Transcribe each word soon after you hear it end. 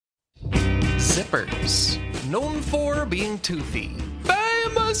Zippers, known for being toothy,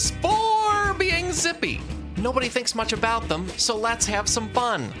 famous for being zippy. Nobody thinks much about them, so let's have some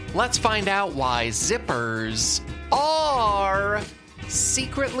fun. Let's find out why zippers are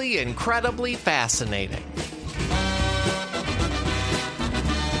secretly incredibly fascinating.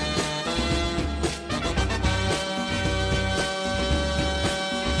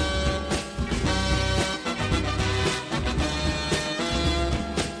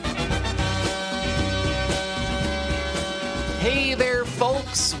 Hey there,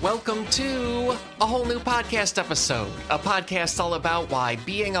 folks. Welcome to a whole new podcast episode. A podcast all about why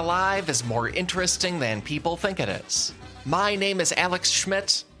being alive is more interesting than people think it is. My name is Alex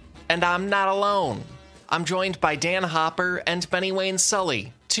Schmidt, and I'm not alone. I'm joined by Dan Hopper and Benny Wayne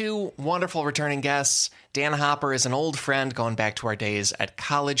Sully, two wonderful returning guests. Dan Hopper is an old friend going back to our days at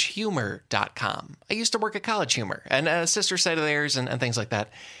collegehumor.com. I used to work at College Humor, and a sister site of theirs and things like that.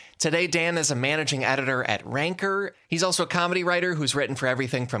 Today, Dan is a managing editor at Ranker. He's also a comedy writer who's written for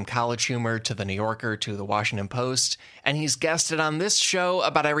everything from College Humor to The New Yorker to The Washington Post. And he's guested on this show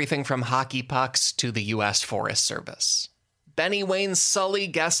about everything from hockey pucks to the U.S. Forest Service. Benny Wayne Sully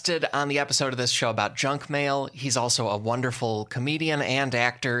guested on the episode of this show about junk mail. He's also a wonderful comedian and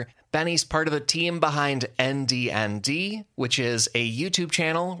actor. Benny's part of the team behind NDND, which is a YouTube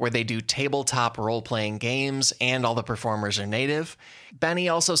channel where they do tabletop role-playing games and all the performers are native. Benny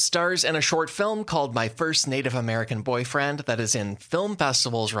also stars in a short film called My First Native American Boyfriend that is in film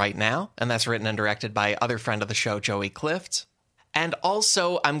festivals right now, and that's written and directed by other friend of the show, Joey Clift. And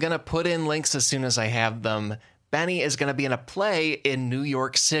also, I'm going to put in links as soon as I have them. Benny is going to be in a play in New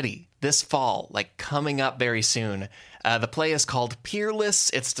York City this fall, like coming up very soon. The play is called Peerless.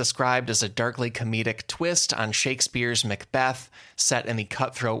 It's described as a darkly comedic twist on Shakespeare's Macbeth, set in the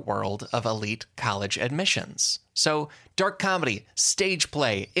cutthroat world of elite college admissions. So, dark comedy, stage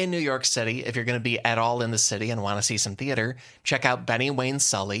play in New York City. If you're going to be at all in the city and want to see some theater, check out Benny Wayne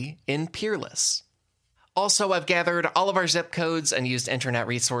Sully in Peerless. Also, I've gathered all of our zip codes and used internet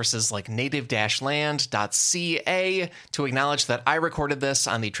resources like native-land.ca to acknowledge that I recorded this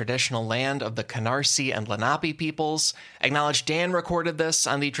on the traditional land of the Canarsie and Lenape peoples. Acknowledge Dan recorded this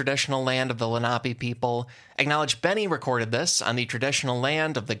on the traditional land of the Lenape people. Acknowledge Benny recorded this on the traditional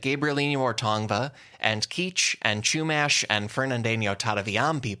land of the Gabrielino Ortongva and Kizh and Chumash and Fernandeño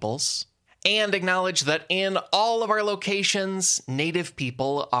Tataviam peoples. And acknowledge that in all of our locations, Native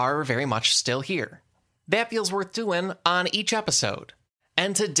people are very much still here. That feels worth doing on each episode.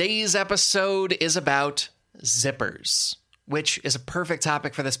 And today's episode is about zippers, which is a perfect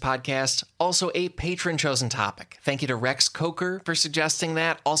topic for this podcast. Also a patron-chosen topic. Thank you to Rex Coker for suggesting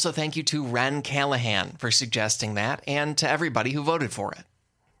that. Also thank you to Ren Callahan for suggesting that, and to everybody who voted for it.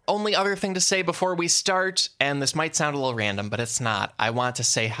 Only other thing to say before we start, and this might sound a little random, but it's not. I want to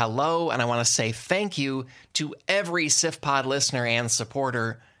say hello, and I want to say thank you to every SIFPod listener and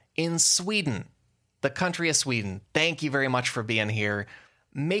supporter in Sweden. The country of Sweden. Thank you very much for being here.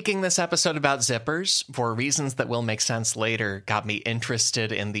 Making this episode about zippers, for reasons that will make sense later, got me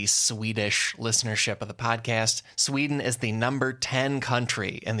interested in the Swedish listenership of the podcast. Sweden is the number 10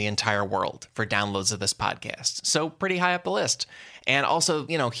 country in the entire world for downloads of this podcast. So pretty high up the list. And also,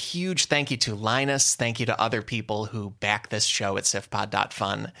 huge thank you to Linus. Thank you to other people who back this show at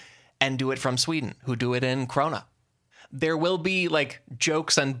sifpod.fun and do it from Sweden, who do it in Krona. There will be,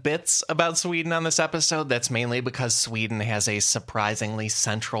 jokes and bits about Sweden on this episode. That's mainly because Sweden has a surprisingly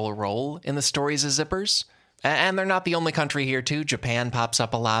central role in the stories of zippers. And they're not the only country here, too. Japan pops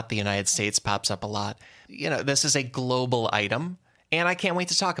up a lot. The United States pops up a lot. This is a global item, and I can't wait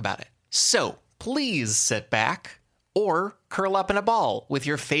to talk about it. So, please sit back or curl up in a ball with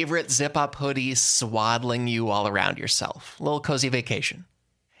your favorite zip-up hoodie swaddling you all around yourself. A little cozy vacation.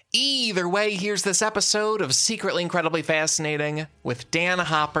 Either way, here's this episode of Secretly Incredibly Fascinating with Dan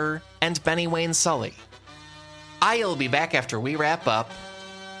Hopper and Benny Wayne Sully. I'll be back after we wrap up.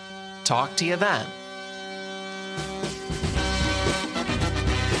 Talk to you then.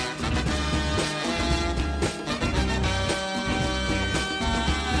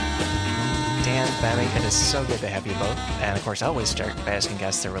 Dan, Benny, it is so good to have you both. And of course, I always start by asking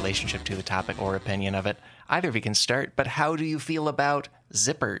guests their relationship to the topic or opinion of it. Either of you can start, but how do you feel about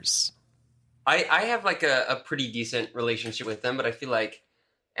zippers? I have a pretty decent relationship with them, but I feel like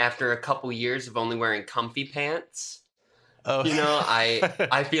after a couple years of only wearing comfy pants,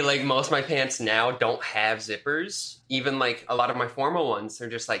 I feel like most of my pants now don't have zippers. Even a lot of my formal ones, they're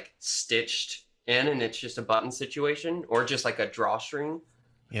just stitched in and it's just a button situation or just a drawstring.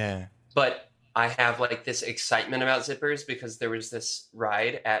 Yeah. But I have this excitement about zippers because there was this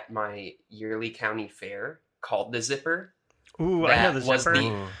ride at my yearly county fair called the Zipper. Ooh, I know the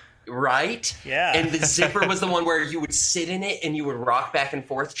Zipper. right? Yeah. And the zipper was the one where you would sit in it and you would rock back and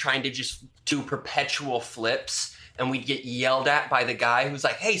forth trying to just do perpetual flips. And we'd get yelled at by the guy who's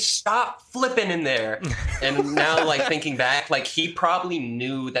like, hey, stop flipping in there. And now, like, thinking back, like, he probably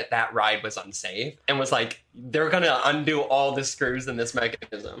knew that that ride was unsafe and was like, they're going to undo all the screws in this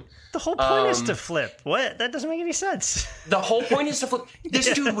mechanism. The whole point is to flip. What? That doesn't make any sense. The whole point is to flip.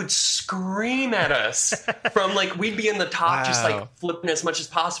 This dude would scream at us from, like, we'd be in the top just, like, flipping as much as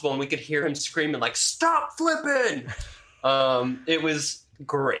possible. And we could hear him screaming, like, stop flipping. It was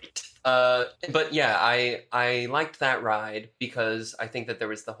great. But yeah, I liked that ride because I think that there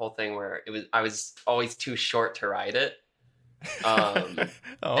was the whole thing where I was always too short to ride it.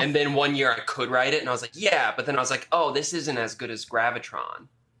 And then one year I could ride it and I was like, yeah, but then I was like, oh, this isn't as good as Gravitron.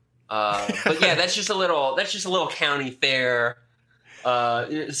 But yeah, that's just a little county fair.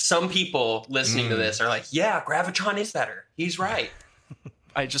 Some people listening to this are like, yeah, Gravitron is better. He's right.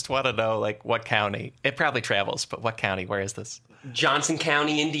 I just want to know, like, what county? It probably travels, but what county? Where is this? Johnson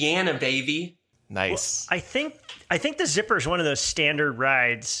County, Indiana, baby. Nice. Well, I think the Zipper is one of those standard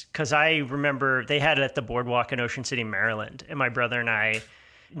rides because I remember they had it at the Boardwalk in Ocean City, Maryland, and my brother and I.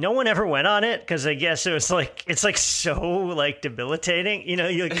 No one ever went on it because I guess it was like it's like so like debilitating. You know,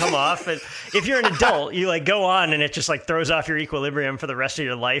 you like, come off, and if you're an adult, you like go on, and it just like throws off your equilibrium for the rest of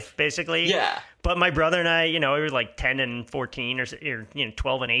your life, basically. Yeah. But my brother and I, you know, we were like 10 and 14 or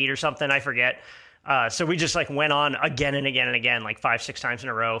 12 and 8 or something. I forget. So we just like went on again and again and again, like 5-6 times in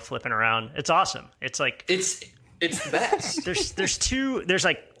a row, flipping around. It's awesome. It's like it's the best.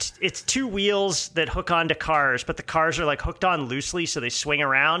 It's two wheels that hook onto cars, but the cars are like hooked on loosely, so they swing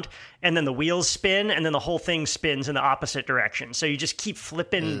around, and then the wheels spin, and then the whole thing spins in the opposite direction. So you just keep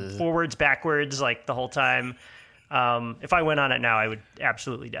flipping forwards, backwards, like the whole time. If I went on it now, I would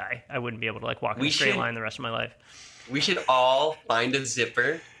absolutely die. I wouldn't be able to like walk in a straight line the rest of my life. We should all find a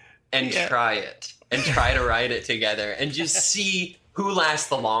Zipper and try it, and try to ride it together, and just see who lasts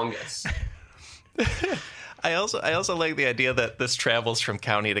the longest. I also like the idea that this travels from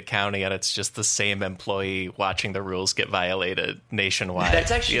county to county and it's just the same employee watching the rules get violated nationwide.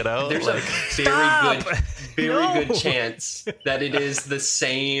 That's actually, you know, there's like, a very good chance that it is the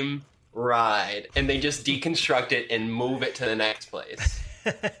same ride and they just deconstruct it and move it to the next place.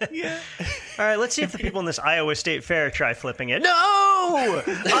 Yeah. All right, let's see if the people in this Iowa State Fair try flipping it. No!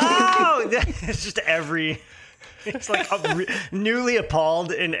 Oh! It's just it's like newly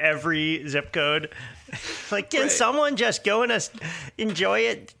appalled in every zip code. Like, can someone just go and enjoy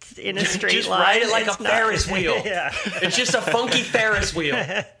it in a straight just line? Ride it like a Ferris wheel. Yeah. It's just a funky Ferris wheel.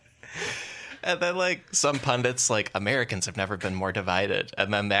 And then, like, some pundits, like, Americans have never been more divided.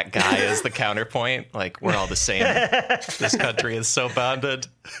 And then that guy is the counterpoint. Like, we're all the same. This country is so bonded.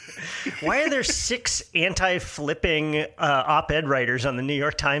 Why are there 6 anti-flipping op-ed writers on the New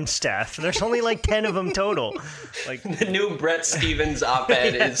York Times staff? There's only, like, 10 of them total. Like the new Bret Stephens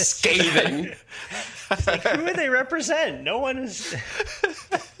op-ed is scathing. Like, who do they represent? No one is...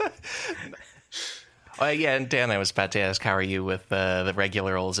 Yeah, and Dan, I was about to ask, how are you with the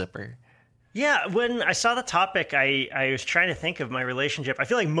regular old Zipper? Yeah, when I saw the topic, I was trying to think of my relationship. I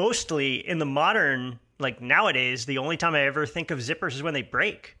feel like mostly in the modern, like nowadays, the only time I ever think of zippers is when they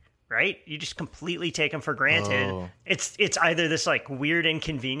break, right? You just completely take them for granted. Oh. It's either this like weird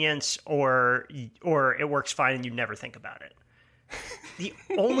inconvenience or it works fine and you never think about it. The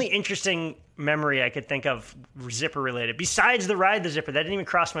only interesting memory I could think of zipper related, besides the ride the zipper, that didn't even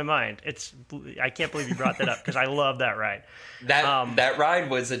cross my mind. I can't believe you brought that up because I love that ride. That ride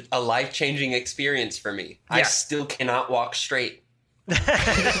was a life-changing experience for me. Yeah. I still cannot walk straight.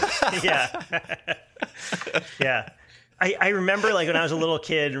 Yeah. Yeah. I remember like when I was a little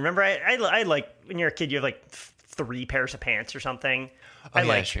kid, I like when you're a kid, you have like 3 pairs of pants or something. I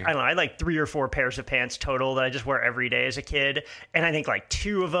had like 3 or 4 pairs of pants total that I just wore every day as a kid. And I think like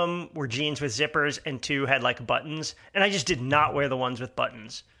 2 of them were jeans with zippers and 2 had like buttons. And I just did not wear the ones with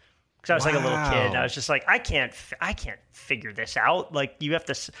buttons because I was like a little kid. I was just like, I can't figure this out. Like you have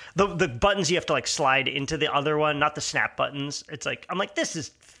to, the buttons you have to like slide into the other one, not the snap buttons. It's like, I'm like, this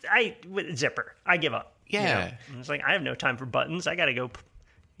is, zipper. I give up. Yeah. You know? It's like, I have no time for buttons. I got to go,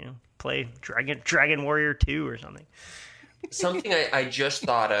 play Dragon Warrior 2 or something. Something I just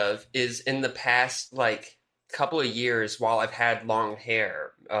thought of is in the past, like, couple of years while I've had long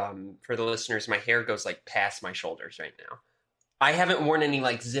hair, for the listeners, my hair goes, like, past my shoulders right now. I haven't worn any,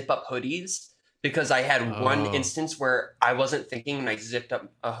 like, zip-up hoodies because I had one instance where I wasn't thinking and I zipped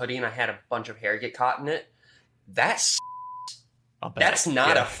up a hoodie and I had a bunch of hair get caught in it. That's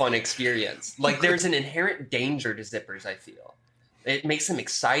not a fun experience. Like, there's an inherent danger to zippers, I feel. It makes them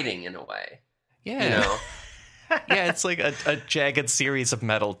exciting in a way. Yeah. You know? Yeah, it's like a jagged series of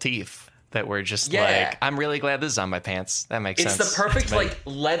metal teeth that were just like, I'm really glad this is on my pants. That makes sense. It's the perfect like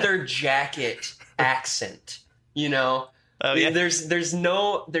leather jacket accent, you know? Oh, yeah. There's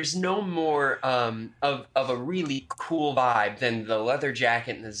no more of a really cool vibe than the leather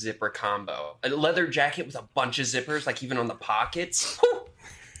jacket and the zipper combo. A leather jacket with a bunch of zippers, like even on the pockets.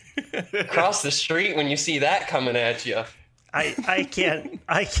 Across the street when you see that coming at you. I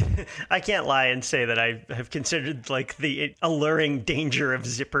can't lie and say that I have considered like the alluring danger of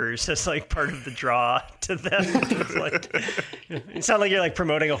zippers as like part of the draw to them. Like, it sounds like you're like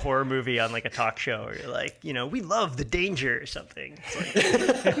promoting a horror movie on like a talk show, or you're like, you know, we love the danger or something.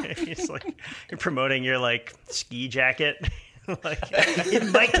 It's like you're promoting your like ski jacket. Like,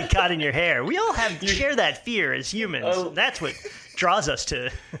 it might get caught in your hair. We all share that fear as humans. Oh. That's what draws us to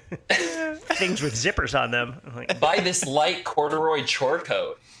things with zippers on them. Like, buy this light corduroy chore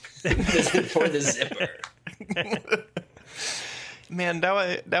coat for the zipper. Man, now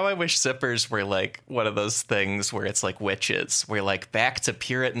I wish zippers were like one of those things where it's like witches. We're like back to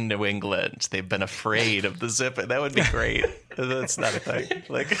Puritan New England. They've been afraid of the zipper. That would be great. That's not a thing.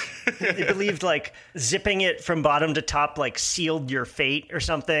 Like they believed like zipping it from bottom to top like sealed your fate or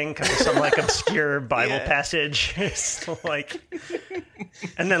something because of some like obscure Bible passage. It's like,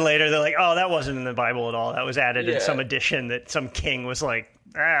 and then later they're like, oh, that wasn't in the Bible at all. That was added in some edition that some king was like,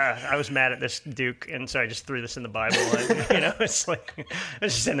 I was mad at this duke, and so I just threw this in the Bible. And, you know, it's like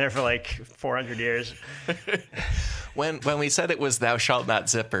it's just in there for like 400 years. When we said it was "Thou shalt not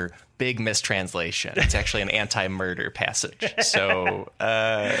zipper," big mistranslation. It's actually an anti-murder passage. So,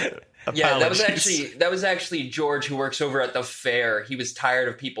 yeah, that was actually George, who works over at the fair. He was tired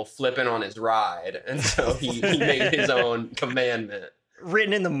of people flipping on his ride, and so he made his own commandment.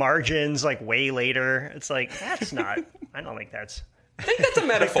 Written in the margins, like way later. It's like that's not. I don't think that's. I think that's a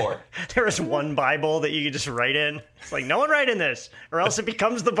metaphor. There was one Bible that you could just write in. It's like, no one write in this, or else it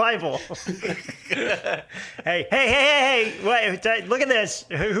becomes the Bible. Hey! Wait, look at this.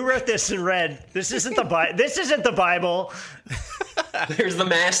 Who wrote this in red? This isn't the Bible. This isn't the Bible. There's the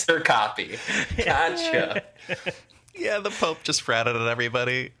master copy. Gotcha. Yeah, the Pope just fratted at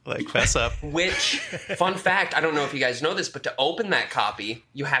everybody. Like, fess up. Which, fun fact, I don't know if you guys know this, but to open that copy,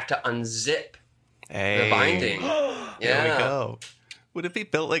 you have to unzip the binding. Yeah. There we go. Would it be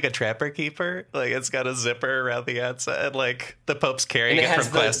built like a trapper keeper? Like it's got a zipper around the outside, like the Pope's carrying it from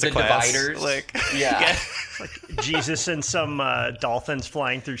class to class. Dividers. Like, yeah. Like Jesus and some dolphins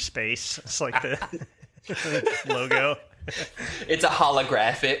flying through space. It's like the logo. It's a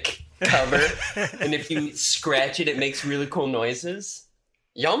holographic cover, and if you scratch it, it makes really cool noises.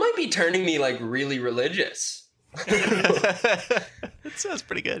 Y'all might be turning me like really religious. It sounds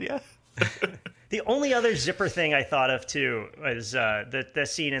pretty good, yeah. The only other zipper thing I thought of too was the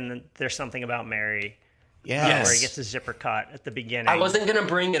scene in There's Something About Mary. Yeah, where he gets a zipper cut at the beginning. I wasn't gonna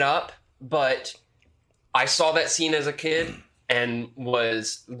bring it up, but I saw that scene as a kid, and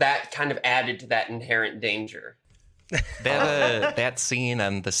that kind of added to that inherent danger. That scene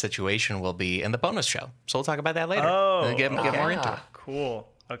and the situation will be in the bonus show, so we'll talk about that later. Oh, get more into it. Cool.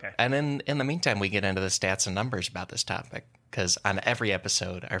 Okay. And in the meantime, we get into the stats and numbers about this topic, because on every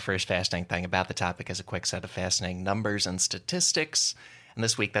episode, our first fascinating thing about the topic is a quick set of fascinating numbers and statistics. And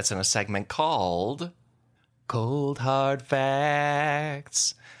this week, that's in a segment called Cold Hard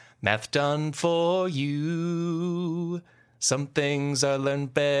Facts. Math done for you. Some things are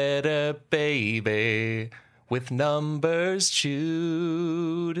learned better, baby, with numbers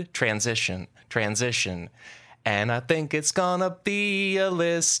chewed. Transition. And I think it's gonna be a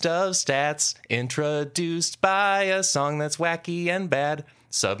list of stats introduced by a song that's wacky and bad,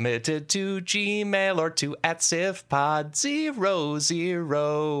 submitted to Gmail or to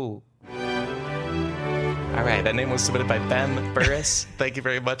 @SifPod00. All right, that name was submitted by Ben Burris. Thank you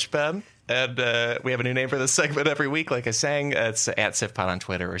very much, Ben. And we have a new name for this segment every week, like I sang. It's @SifPod on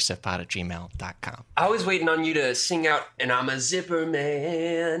Twitter or sifpod@gmail.com. I was waiting on you to sing out, and I'm a zipper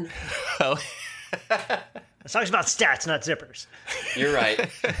man. Oh. The song's about stats, not zippers. You're right.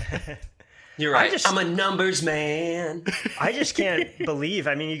 I'm a numbers man. I just can't believe,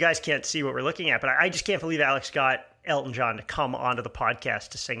 I mean, you guys can't see what we're looking at, but I just can't believe Alex got Elton John to come onto the podcast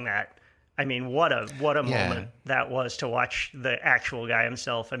to sing that. I mean, what a moment that was to watch the actual guy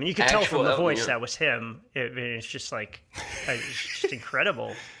himself. I mean, you could tell from the voice that was him. It's just like, it's just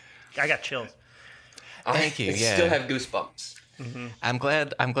incredible. I got chills. Thank you. I still have goosebumps. Mm-hmm.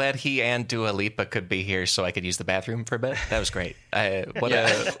 I'm glad he and Dua Lipa could be here so I could use the bathroom for a bit. That was great.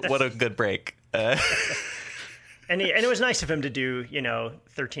 What a good break. And it was nice of him to do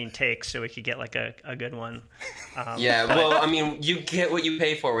 13 takes so we could get like a good one. Well, I mean, you get what you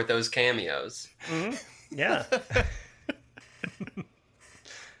pay for with those cameos. Mm-hmm. Yeah.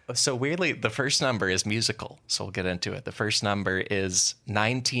 So weirdly, the first number is musical, so we'll get into it. The first number is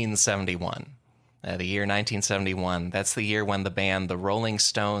 1971. The year 1971, that's the year when the band The Rolling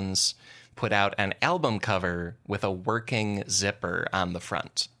Stones put out an album cover with a working zipper on the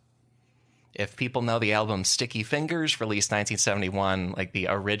front. If people know the album Sticky Fingers, released 1971, like the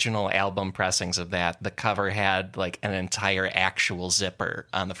original album pressings of that, the cover had like an entire actual zipper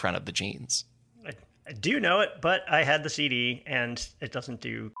on the front of the jeans. I do know it, but I had the CD, and it doesn't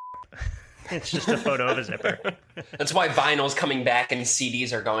do. It's just a photo of a zipper. That's why vinyl's coming back and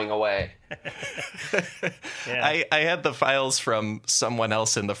CDs are going away. Yeah. I had the files from someone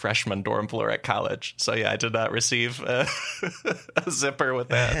else in the freshman dorm floor at college. So yeah, I did not receive a zipper with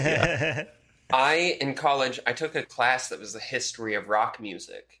that. Yeah. In college, I took a class that was the history of rock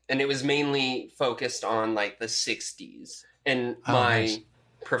music. And it was mainly focused on like the 60s. And my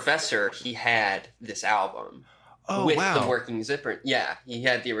professor, he had this album. With the working zipper. Yeah, he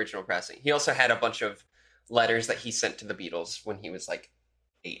had the original pressing. He also had a bunch of letters that he sent to the Beatles when he was like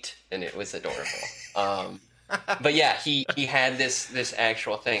 8, and it was adorable. But yeah, he had this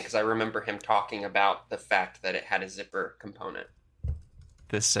actual thing, because I remember him talking about the fact that it had a zipper component.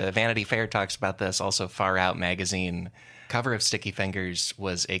 This Vanity Fair talks about this. Also, Far Out magazine cover of Sticky Fingers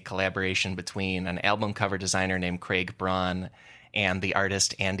was a collaboration between an album cover designer named Craig Braun and the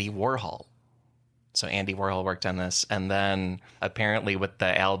artist Andy Warhol. So Andy Warhol worked on this, and then apparently with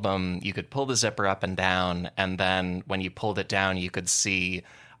the album, you could pull the zipper up and down, and then when you pulled it down, you could see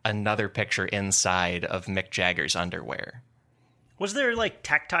another picture inside of Mick Jagger's underwear. Was there like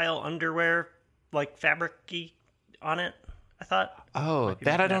tactile underwear, like fabric-y on it? I thought. Oh,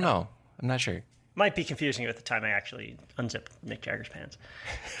 that I don't know. I'm not sure. Might be confusing at the time I actually unzipped Mick Jagger's pants.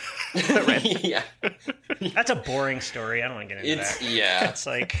 Yeah. That's a boring story. I don't want to get into that. Yeah. It's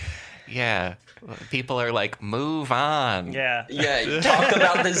like... Yeah. People are like, move on. Yeah. Yeah. Talk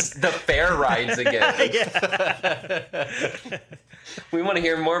about the fair rides again. Yeah. We want to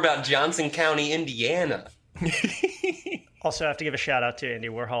hear more about Johnson County, Indiana. Also, I have to give a shout out to Andy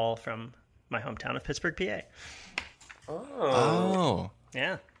Warhol from my hometown of Pittsburgh, PA. Oh.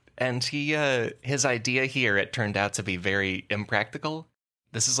 Yeah. And his idea here, it turned out to be very impractical.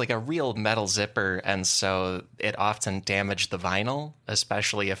 This is like a real metal zipper, and so it often damaged the vinyl,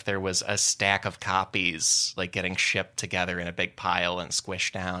 especially if there was a stack of copies like getting shipped together in a big pile and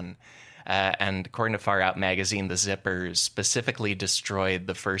squished down. And according to Far Out magazine, the zippers specifically destroyed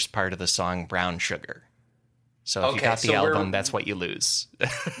the first part of the song Brown Sugar. So if you got the album, that's what you lose.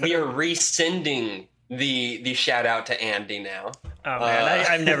 We are rescinding the shout out to Andy now. Oh man,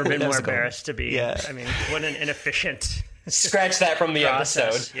 I've never been more embarrassed to be. Yeah. I mean, what an inefficient... Scratch that from the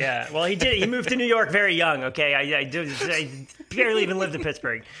episode. Yeah. Well, he moved to New York very young. Okay, I barely even lived in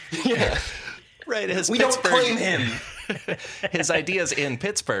Pittsburgh. Yeah. Right. We don't claim him. His ideas in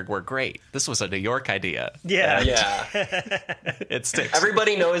Pittsburgh were great. This was a New York idea. Yeah. Yeah. It sticks.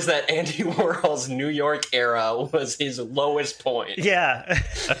 Everybody knows that Andy Warhol's New York era was his lowest point. Yeah.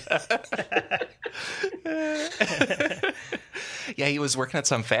 Yeah, he was working at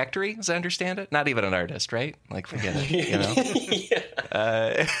some factory, as I understand it. Not even an artist, right? Like, forget it, you know?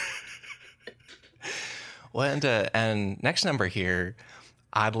 Yeah. Well, and next number here,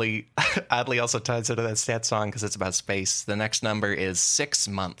 oddly also ties into that stat song because it's about space. The next number is 6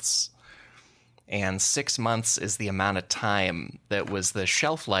 months. And 6 months is the amount of time that was the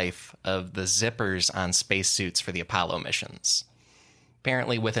shelf life of the zippers on spacesuits for the Apollo missions.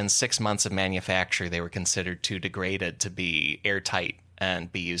 Apparently, within 6 months of manufacture, they were considered too degraded to be airtight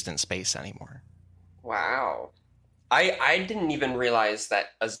and be used in space anymore. Wow. I didn't even realize that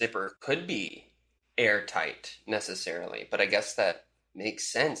a zipper could be airtight necessarily, but I guess that makes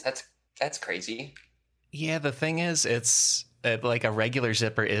sense. That's crazy. Yeah, the thing is, it's like a regular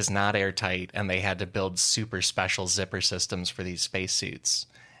zipper is not airtight, and they had to build super special zipper systems for these spacesuits.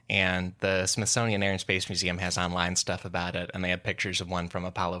 And the Smithsonian Air and Space Museum has online stuff about it, and they have pictures of one from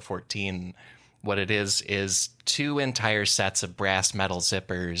Apollo 14. What it is 2 entire sets of brass metal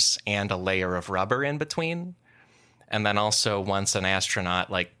zippers and a layer of rubber in between. And then also, once an astronaut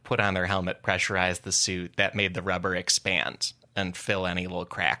put on their helmet, pressurized the suit, that made the rubber expand and fill any little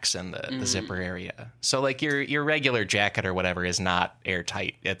cracks in the zipper area. So your regular jacket or whatever is not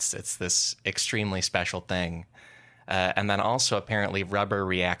airtight. It's this extremely special thing. And then also, apparently, rubber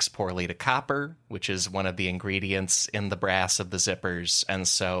reacts poorly to copper, which is one of the ingredients in the brass of the zippers. And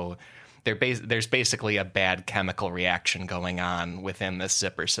so there's basically a bad chemical reaction going on within this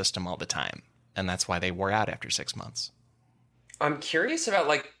zipper system all the time. And that's why they wore out after 6 months. I'm curious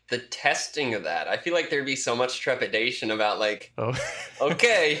about, the testing of that. I feel like there'd be so much trepidation about,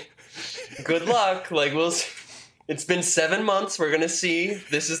 okay, good luck. Like, it's been 7 months. We're going to see.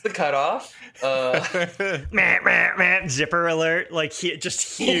 This is the cutoff. Zipper alert. Like,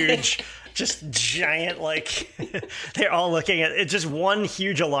 just huge. Just giant, like, they're all looking at it. Just one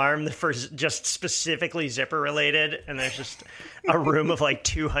huge alarm for just specifically zipper related. And there's just a room of like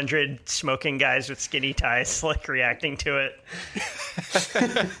 200 smoking guys with skinny ties, like, reacting to it.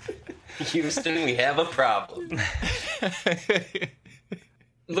 Houston, we have a problem.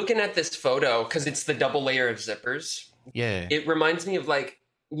 Looking at this photo, because it's the double layer of zippers. Yeah. It reminds me of, like,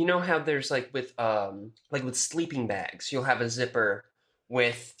 you know how there's like with sleeping bags, you'll have a zipper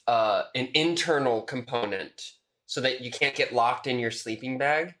with an internal component so that you can't get locked in your sleeping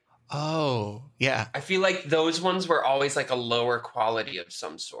bag. Oh, yeah. I feel like those ones were always like a lower quality of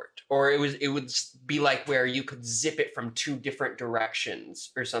some sort. Or it would be like where you could zip it from 2 different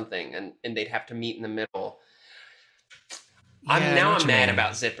directions or something, and they'd have to meet in the middle. Yeah, I'm mad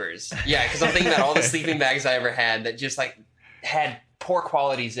about zippers. Yeah, because I'm thinking about all the sleeping bags I ever had that just like had poor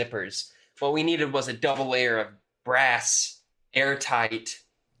quality zippers. What we needed was a double layer of brass, airtight,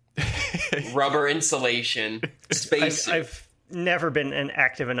 rubber insulation, space. I've never been an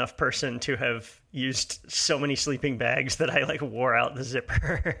active enough person to have used so many sleeping bags that I like wore out the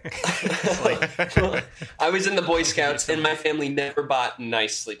zipper. I was in the Boy Scouts, and my family never bought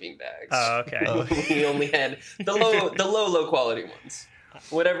nice sleeping bags. Oh, okay. We only had the low quality ones.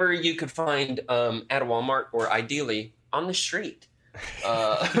 Whatever you could find at a Walmart, or ideally on the street,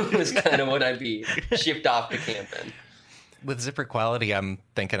 was kind of what I'd be shipped off to camp in. With zipper quality, I'm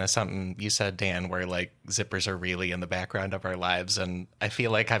thinking of something you said, Dan, where like zippers are really in the background of our lives. And I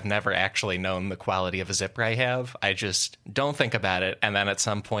feel like I've never actually known the quality of a zipper I have. I just don't think about it. And then at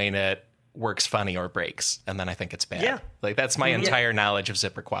some point it works funny or breaks. And then I think it's bad. Yeah. Like that's my entire knowledge of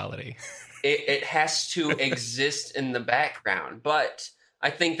zipper quality. It has to exist in the background. But I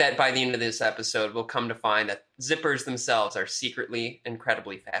think that by the end of this episode, we'll come to find that zippers themselves are secretly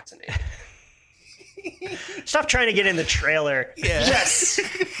incredibly fascinating. Stop trying to get in the trailer. Yeah. Yes.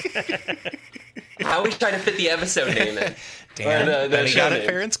 I always try to fit the episode name in. Dan, Benny got it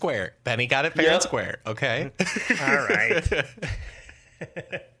fair and square. Benny got it fair and square. Okay. All right.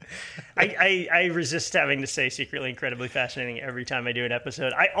 I resist having to say secretly incredibly fascinating every time I do an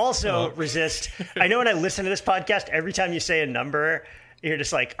episode. I also resist. I know when I listen to this podcast, every time you say a number, you're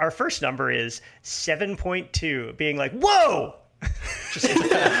just like, our first number is 7.2, being like, whoa! Just,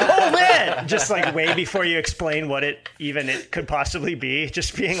 oh man! Just like way before you explain what it could possibly be,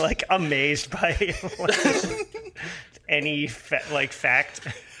 just being like amazed by any fact.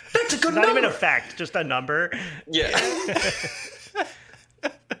 That's a good Not number. even a fact, just a number. Yeah.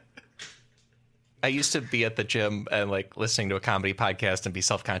 I used to be at the gym and like listening to a comedy podcast and be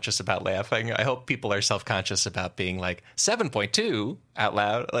self-conscious about laughing. I hope people are self-conscious about being like 7.2 out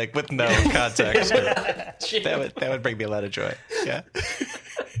loud, like with no context. that would bring me a lot of joy. Yeah.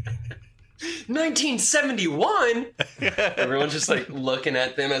 1971. Everyone's just like looking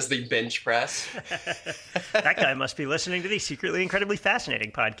at them as they bench press. That guy must be listening to the secretly incredibly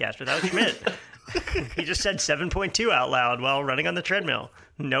fascinating podcast without Schmidt. He just said 7.2 out loud while running on the treadmill.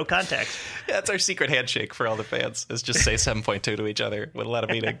 No context. Yeah, that's our secret handshake for all the fans, is just say 7.2 to each other with a lot of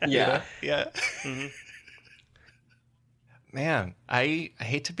meaning. Yeah. You know? Yeah. Mm-hmm. Man, I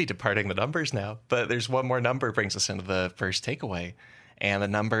hate to be departing the numbers now, but there's one more number brings us into the first takeaway, and the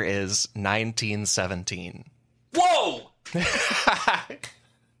number is 1917. Whoa!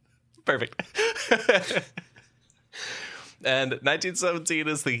 Perfect. And 1917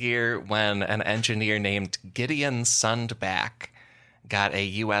 is the year when an engineer named Gideon Sundback got a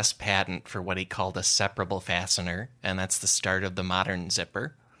U.S. patent for what he called a separable fastener, and that's the start of the modern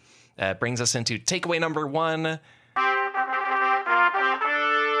zipper. Brings us into takeaway number 1.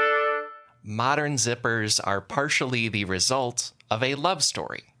 Modern zippers are partially the result of a love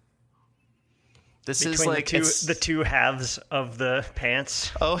story. This Between is like the two halves of the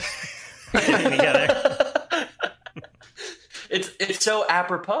pants. Oh, together. It's so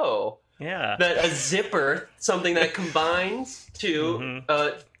apropos. Yeah. That a zipper, something that combines two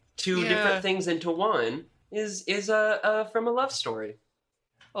different things into one, is from a love story.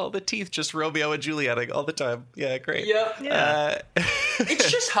 all the teeth just Romeo and Julieting all the time. Yeah, great. Yep. Yeah.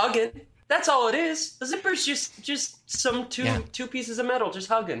 It's just hugging. That's all it is. The zipper's just some two pieces of metal just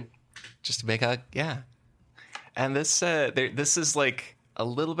hugging. Just to make a And this this is like a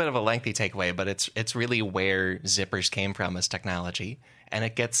little bit of a lengthy takeaway, but it's really where zippers came from as technology, and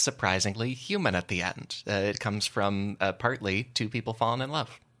it gets surprisingly human at the end. It comes from partly two people falling in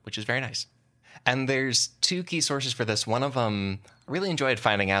love, which is very nice. And there's two key sources for this. One of them, I really enjoyed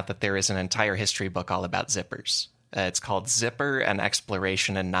finding out that there is an entire history book all about zippers. It's called Zipper, An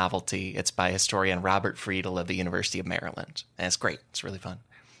Exploration in Novelty. It's by historian Robert Friedel of the University of Maryland. And it's great. It's really fun.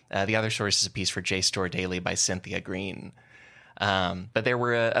 The other source is a piece for JSTOR Daily by Cynthia Green. But there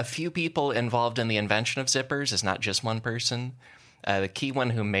were a few people involved in the invention of zippers. It's not just one person. The key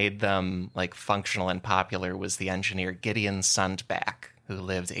one who made them like functional and popular was the engineer Gideon Sundback, who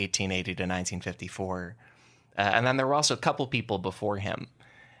lived 1880 to 1954. And then there were also a couple people before him.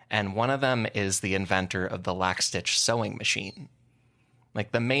 And one of them is the inventor of the lock-stitch sewing machine.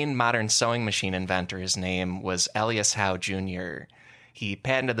 Like the main modern sewing machine inventor, his name was Elias Howe Jr. He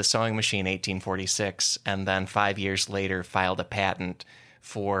patented the sewing machine in 1846, and then 5 years later filed a patent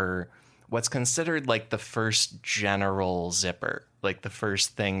for what's considered like the first general zipper, like the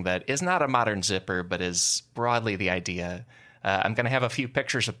first thing that is not a modern zipper, but is broadly the idea. I'm going to have a few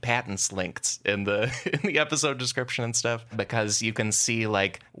pictures of patents linked in the episode description and stuff, because you can see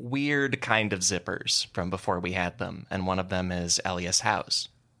like weird kind of zippers from before we had them, and one of them is Elias Howe's.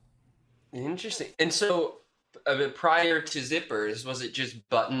 Interesting. And so prior to zippers, was it just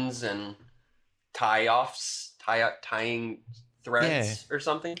buttons and tying threads or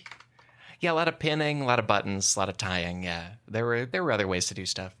something? Yeah, a lot of pinning, a lot of buttons, a lot of tying. Yeah, there were other ways to do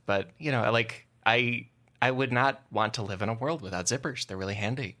stuff, but you know, like I would not want to live in a world without zippers. They're really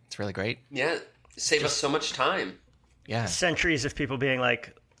handy. It's really great. Yeah, save us so much time. Yeah, centuries of people being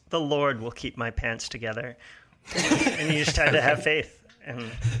like, "The Lord will keep my pants together," and you just had to have faith,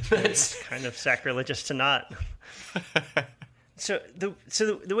 and it's kind of sacrilegious to not. So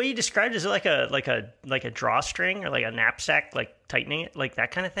the way you described it, is it like a drawstring or like a knapsack, like tightening it, like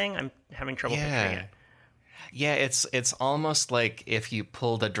that kind of thing? I'm having trouble picturing it. Yeah, it's almost like if you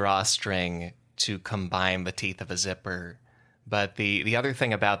pulled a drawstring to combine the teeth of a zipper. But the other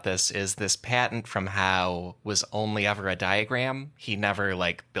thing about this is this patent from Howe was only ever a diagram. He never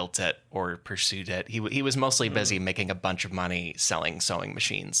like built it or pursued it. He was mostly busy making a bunch of money selling sewing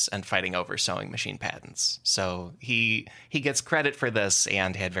machines and fighting over sewing machine patents. So he gets credit for this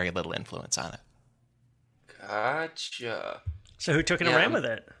and had very little influence on it. Gotcha. So who took it and ran with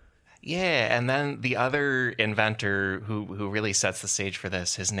it? Yeah, and then the other inventor who really sets the stage for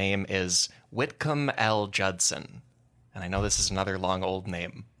this, his name is Whitcomb L. Judson. And I know this is another long old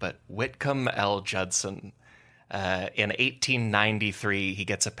name, but Whitcomb L. Judson. In 1893, he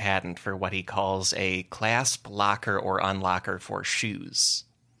gets a patent for what he calls a clasp locker or unlocker for shoes.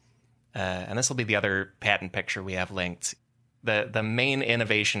 And this will be the other patent picture we have linked. The main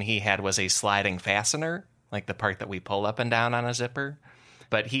innovation he had was a sliding fastener, like the part that we pull up and down on a zipper.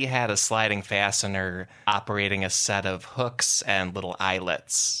 But he had a sliding fastener operating a set of hooks and little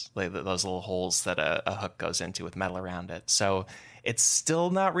eyelets, like those little holes that a hook goes into with metal around it. So it's still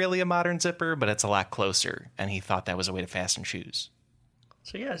not really a modern zipper, but it's a lot closer. And he thought that was a way to fasten shoes.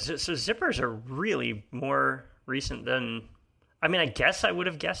 So yeah, so zippers are really more recent than... I mean, I guess I would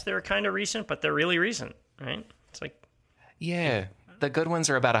have guessed they were kind of recent, but they're really recent, right? It's like... Yeah, the good ones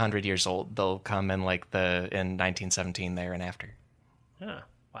are about 100 years old. They'll come in like in 1917 there and after. Yeah,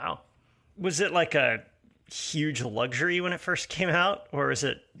 wow. Was it like a huge luxury when it first came out, or is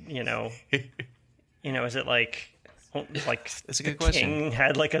it, is it like it's a good the question. King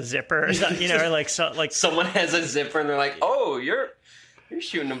had like a zipper, or something, or like someone has a zipper and they're like, "Oh, you're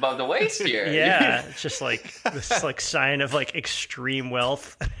shooting above the waist here." Yeah, it's just like this like sign of like extreme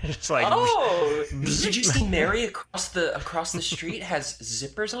wealth. It's like, oh, did you see Mary across the street has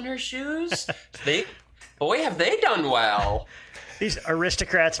zippers on her shoes? Have they done well? These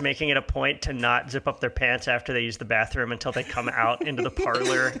aristocrats making it a point to not zip up their pants after they use the bathroom until they come out into the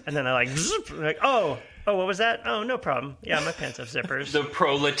parlor, and then they're like, zip, like, oh, what was that? Oh, no problem. Yeah, my pants have zippers. The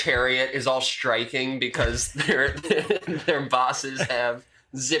proletariat is all striking because their bosses have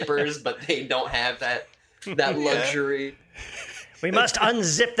zippers, but they don't have that luxury. We must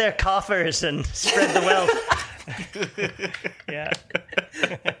unzip their coffers and spread the wealth. Yeah.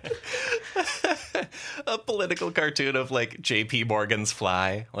 A political cartoon of like J.P. Morgan's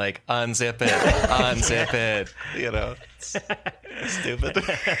fly, like unzip it, unzip it. Stupid.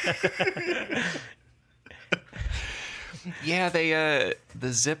 Yeah,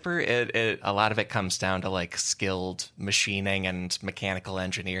 the zipper. A lot of it comes down to like skilled machining and mechanical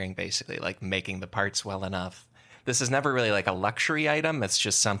engineering, basically, like making the parts well enough. This is never really like a luxury item. It's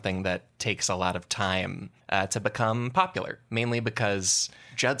just something that takes a lot of time to become popular, mainly because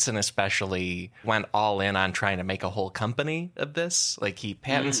Judson especially went all in on trying to make a whole company of this. Like he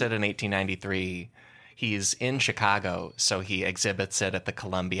patents it in 1893. He's in Chicago, so he exhibits it at the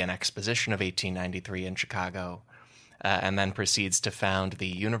Columbian Exposition of 1893 in Chicago, and then proceeds to found the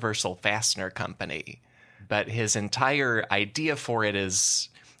Universal Fastener Company. But his entire idea for it is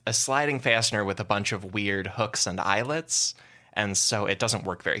a sliding fastener with a bunch of weird hooks and eyelets. And so it doesn't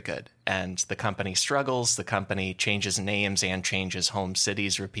work very good. And the company struggles. The company changes names and changes home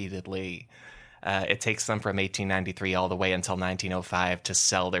cities repeatedly. It takes them from 1893 all the way until 1905 to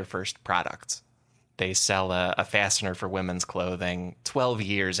sell their first product. They sell a fastener for women's clothing 12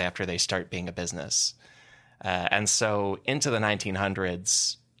 years after they start being a business. And so into the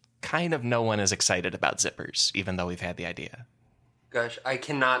 1900s, kind of no one is excited about zippers, even though we've had the idea. Gosh, I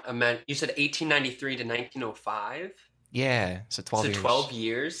cannot imagine. You said 1893 to 1905? Yeah, so 12 years. 12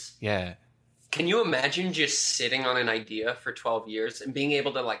 years? Yeah. Can you imagine just sitting on an idea for 12 years and being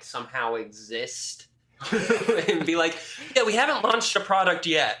able to like somehow exist and be like, yeah, we haven't launched a product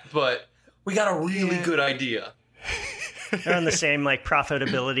yet, but we got a really good idea. They're on the same like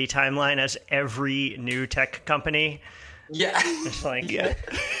profitability timeline as every new tech company. Yeah. It's like,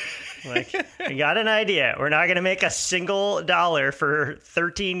 like, we got an idea. We're not going to make a single dollar for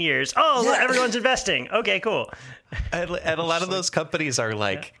 13 years. Oh, look, everyone's investing. Okay, cool. And a lot of those companies are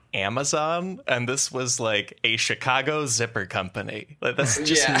like Amazon, and this was like a Chicago zipper company. Like, that's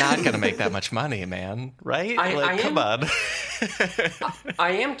just not going to make that much money, man. Right? Come on.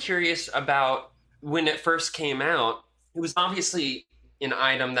 I am curious about when it first came out. It was obviously an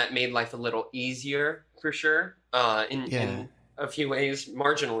item that made life a little easier, for sure, in a few ways,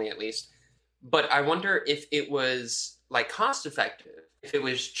 marginally at least. But I wonder if it was like cost effective, if it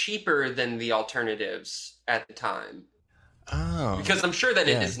was cheaper than the alternatives at the time. Oh. Because I'm sure that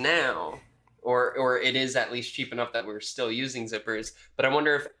it is now, or it is at least cheap enough that we're still using zippers. But I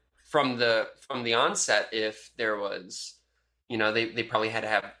wonder if from the onset, if there was, they probably had to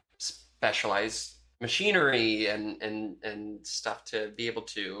have specialized machinery and stuff to be able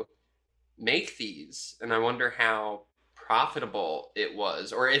to make these. And I wonder how profitable it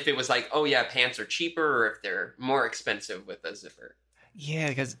was, or if it was like, oh yeah, pants are cheaper, or if they're more expensive with a zipper.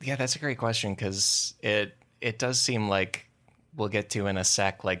 Yeah, that's a great question, because it does seem like, we'll get to in a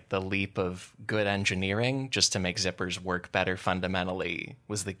sec, like the leap of good engineering just to make zippers work better fundamentally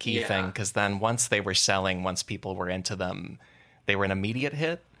was the key thing, because then once they were selling, once people were into them, they were an immediate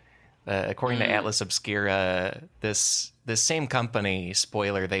hit. According to Atlas Obscura, this same company,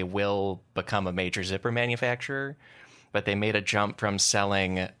 spoiler, they will become a major zipper manufacturer, but they made a jump from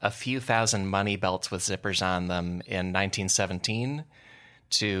selling a few thousand money belts with zippers on them in 1917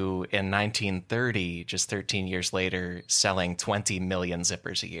 to, in 1930, just 13 years later, selling 20 million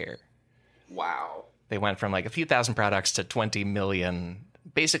zippers a year. Wow. They went from like a few thousand products to 20 million,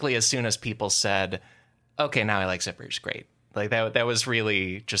 basically as soon as people said, okay, now I like zippers, great. Like that was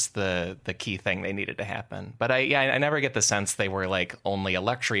really just the key thing they needed to happen. But I never get the sense they were like only a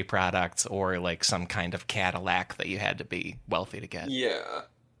luxury product or like some kind of Cadillac that you had to be wealthy to get. Yeah.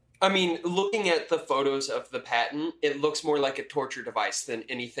 I mean, looking at the photos of the patent, it looks more like a torture device than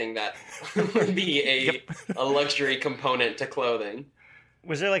anything that would be a luxury component to clothing.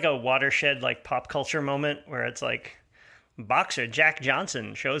 Was there like a watershed like pop culture moment where it's like boxer Jack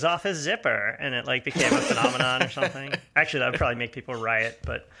Johnson shows off his zipper and it like became a phenomenon or something? Actually, that would probably make people riot,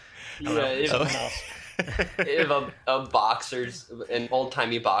 but if a boxer's, an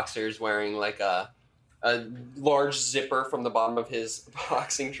old-timey boxer's wearing like a large zipper from the bottom of his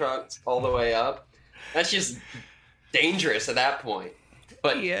boxing trunks all the way up, that's just dangerous at that point.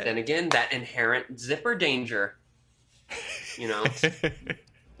 But then again, that inherent zipper danger,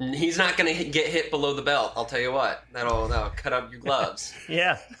 he's not going to get hit below the belt. I'll tell you what, that'll cut up your gloves.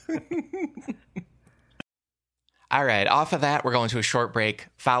 Yeah. All right, off of that, we're going to a short break,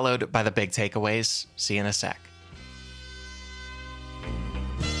 followed by the big takeaways. See you in a sec.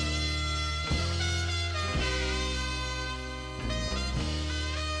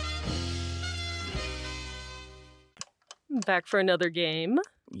 Back for another game.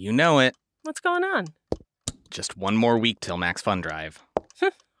 You know it. What's going on? Just one more week till Max Fun Drive.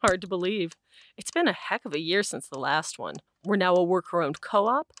 Hard to believe. It's been a heck of a year since the last one. We're now a worker-owned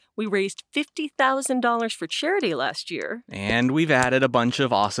co-op. We raised $50,000 for charity last year. And we've added a bunch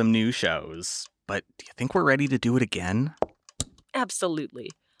of awesome new shows. But do you think we're ready to do it again? Absolutely.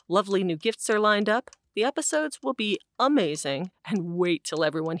 Lovely new gifts are lined up. The episodes will be amazing. And wait till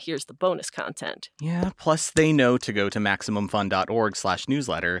everyone hears the bonus content. Yeah, plus they know to go to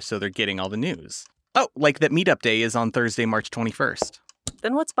MaximumFun.org/newsletter, so they're getting all the news. Oh, like that meetup day is on Thursday, March 21st.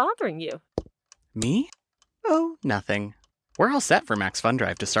 Then what's bothering you? Me? Oh, nothing. We're all set for Max Fun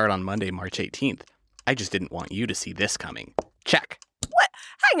Drive to start on Monday, March 18th. I just didn't want you to see this coming. Check. What?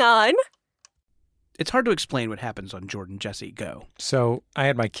 Hang on. It's hard to explain what happens on Jordan Jesse Go. So I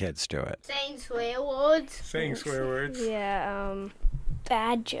had my kids do it. Saying swear words. Saying swear words? Yeah,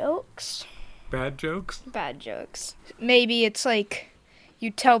 bad jokes. Bad jokes? Bad jokes. Maybe it's like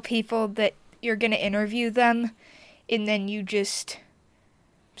you tell people that you're going to interview them, and then you just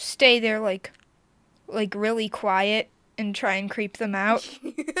stay there like really quiet and try and creep them out.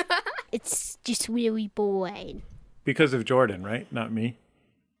 It's just really boring. Because of Jordan, right? Not me.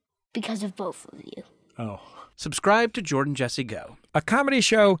 Because of both of you. Oh. Subscribe to Jordan Jesse Go, a comedy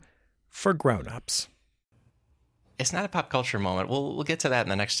show for grown-ups. It's not a pop culture moment. We'll get to that in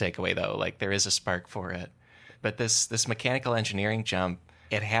the next takeaway, though. Like, there is a spark for it. But this mechanical engineering jump,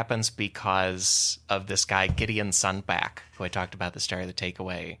 it happens because of this guy, Gideon Sundback, who I talked about at the start of the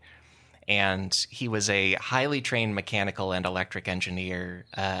takeaway. And he was a highly trained mechanical and electric engineer,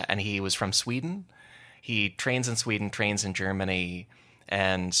 and he was from Sweden. He trains in Sweden, trains in Germany,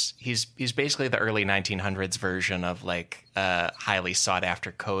 and he's basically the early 1900s version of like a highly sought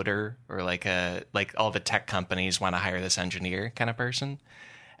after coder, or like all the tech companies want to hire this engineer kind of person.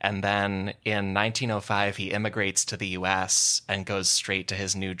 And then in 1905, he immigrates to the U.S. and goes straight to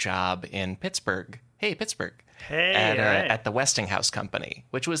his new job in Pittsburgh. Hey, Pittsburgh. Hey, at the Westinghouse Company,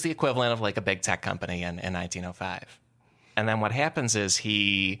 which was the equivalent of like a big tech company in 1905. And then what happens is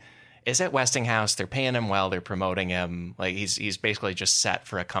he is at Westinghouse. They're paying him well. They're promoting him. Like he's basically just set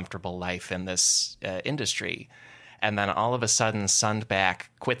for a comfortable life in this industry. And then all of a sudden, Sundback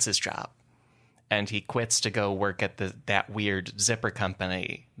quits his job. And he quits to go work at that weird zipper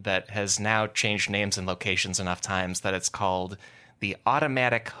company that has now changed names and locations enough times that it's called the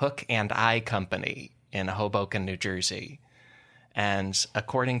Automatic Hook and Eye Company in Hoboken, New Jersey. And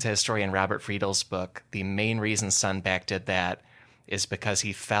according to historian Robert Friedel's book, the main reason Sundback did that is because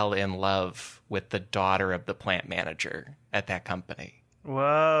he fell in love with the daughter of the plant manager at that company.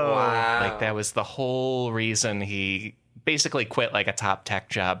 Whoa. Wow. Like, that was the whole reason he basically quit like a top tech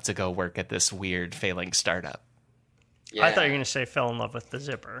job to go work at this weird failing startup. Yeah. I thought you were going to say fell in love with the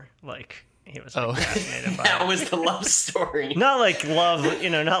zipper. Like, he was fascinated by That it. was the love story. Not like love,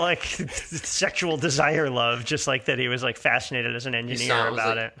 not like sexual desire love, just like that he was like fascinated as an engineer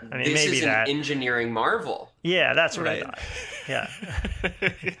about it. I mean, this maybe is that. an engineering marvel. Yeah, that's what Right. I thought. Yeah.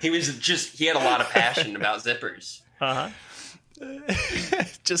 He had a lot of passion about zippers. Uh-huh.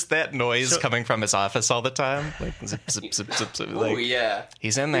 Just that noise coming from his office all the time. Like, zip, zip, zip, zip, zip. Oh, yeah.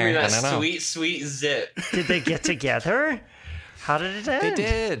 He's in Give there. me I that don't know. sweet, sweet zip. Did they get together? How did it end? They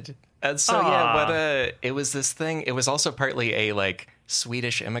did. And so, it was this thing. It was also partly a like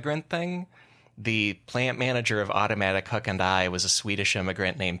Swedish immigrant thing. The plant manager of Automatic Hook and Eye was a Swedish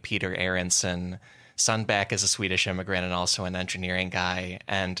immigrant named Peter Aronson. Sundback is a Swedish immigrant and also an engineering guy.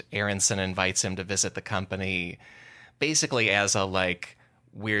 And Aronson invites him to visit the company basically as a like,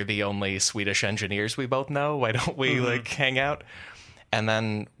 we're the only Swedish engineers we both know. Why don't we like hang out? And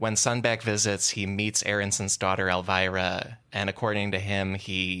then when Sundback visits, he meets Aronson's daughter, Elvira. And according to him,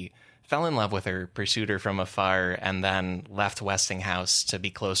 he fell in love with her, pursued her from afar, and then left Westinghouse to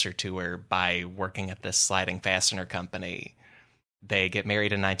be closer to her by working at this sliding fastener company. They get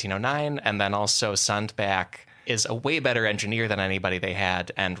married in 1909, and then also Sundback is a way better engineer than anybody they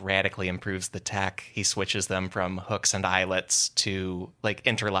had and radically improves the tech. He switches them from hooks and eyelets to like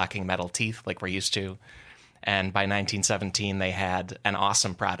interlocking metal teeth like we're used to. And by 1917, they had an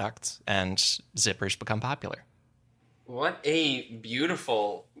awesome product, and zippers become popular. What a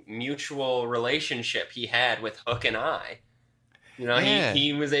beautiful mutual relationship he had with Hook and Eye.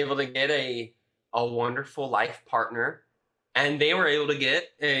 He was able to get a wonderful life partner, and they were able to get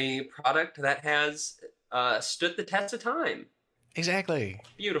a product that has stood the test of time. Exactly.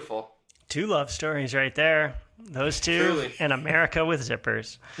 Beautiful. Two love stories right there. Those two Truly. and America with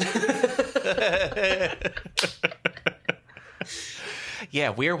zippers.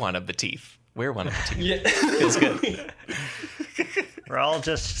 Yeah, we're one of the teeth. We're one of the teeth. Yeah. Feels good. We're all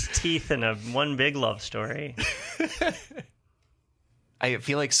just teeth in one big love story. I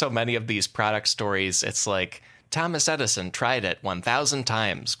feel like so many of these product stories, it's like Thomas Edison tried it 1,000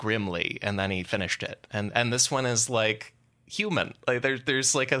 times grimly, and then he finished it. And this one is like human. Like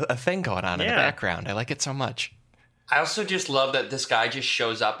there's like a thing going on in the background. I like it so much. I also just love that this guy just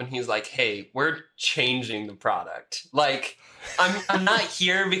shows up and he's like, "Hey, we're changing the product. Like, I'm not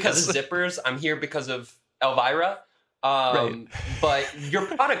here because of zippers. I'm here because of Elvira. Right. But your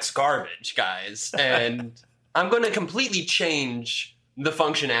product's garbage, guys, and I'm going to completely change the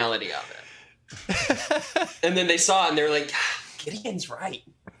functionality of it." And then they saw it and they were like, "Gideon's right."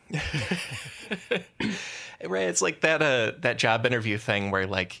 Right, it's like that job interview thing where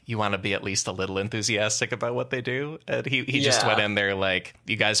like you want to be at least a little enthusiastic about what they do. And he just went in there like,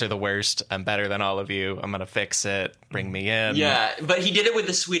 "You guys are the worst. I'm better than all of you. I'm gonna fix it. Bring me in." Yeah, but he did it with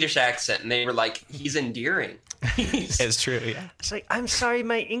a Swedish accent, and they were like, "He's endearing." It's true, yeah. It's like, I'm sorry,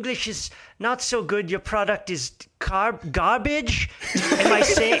 my English is not so good. Your product is garbage? Am I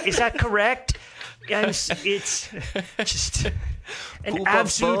saying, is that correct? It's just an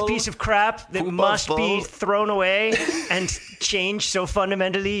absolute piece of crap that must be thrown away and changed so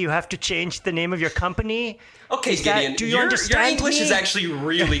fundamentally. You have to change the name of your company. Okay, Gideon, do you understand your English me? is actually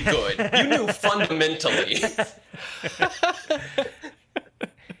really good. You knew fundamentally.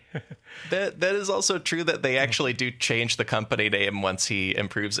 That is also true that they actually do change the company name once he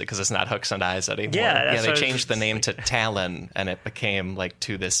improves it because it's not Hooks and Eyes anymore. Yeah, they changed the name to Talon, and it became, like,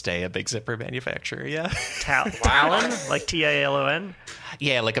 to this day, a big zipper manufacturer, yeah. Talon? Like T-A-L-O-N?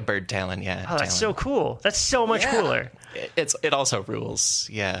 Yeah, like a bird talon, yeah. Oh, that's talon. so cool. That's so much cooler. It also rules,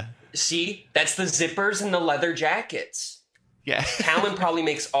 yeah. See, that's the zippers and the leather jackets. Yeah. Talon probably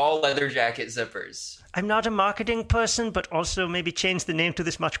makes all leather jacket zippers. I'm not a marketing person, but also maybe change the name to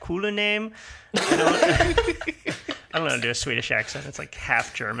this much cooler name. I don't know how to do a Swedish accent. It's like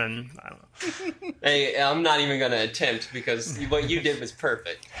half German. I don't know. Hey, I'm not even going to attempt because what you did was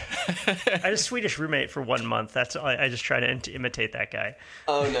perfect. I had a Swedish roommate for 1 month. That's all. I just try to imitate that guy.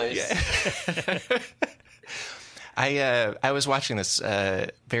 Oh, nice. Yeah. I was watching this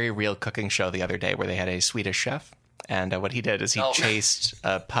very real cooking show the other day where they had a Swedish chef. And what he did is he chased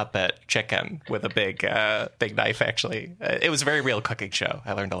a puppet chicken with a big knife, actually. It was a very real cooking show.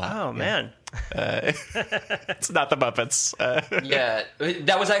 I learned a lot. Oh, man. It's not the Muppets. Yeah,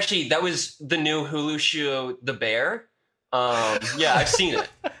 that was the new Hulu show, The Bear. Yeah, I've seen it.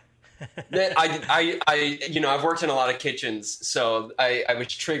 I've worked in a lot of kitchens, so I was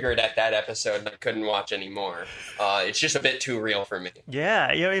triggered at that episode and I couldn't watch anymore. It's just a bit too real for me.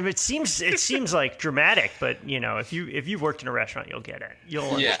 Yeah, it seems like dramatic, but if you've worked in a restaurant, you'll get it.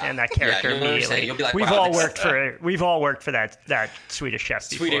 You'll understand that character immediately. You'll be like, we've all worked for that Swedish chef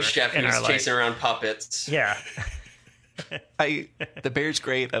before. Swedish chef who's chasing around puppets. Yeah. The Bear's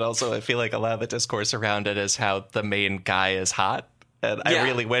great, and also I feel like a lot of the discourse around it is how the main guy is hot. And I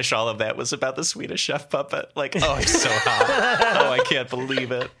really wish all of that was about the Swedish chef puppet. Like, oh, he's so hot. Oh, I can't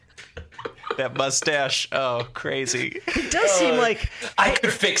believe it. That mustache. Oh, crazy. It does seem like... I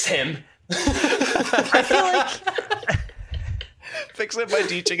could fix him. I feel like... Fix it by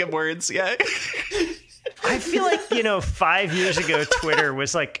teaching him words, yeah. I feel like, 5 years ago, Twitter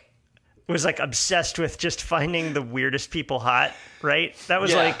was obsessed with just finding the weirdest people hot, right? That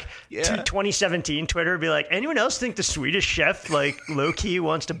was 2017 Twitter would be like, anyone else think the Swedish chef low-key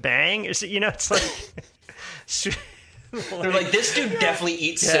wants to bang? It's like they're like, this dude definitely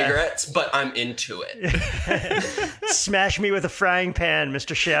eats cigarettes, but I'm into it. Smash me with a frying pan,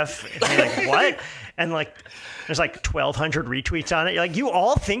 Mr. Chef. And you're like, what? And there's 1,200 retweets on it. You're like, you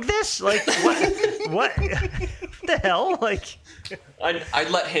all think this? Like, what the hell? Like, I'd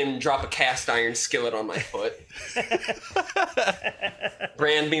let him drop a cast iron skillet on my foot.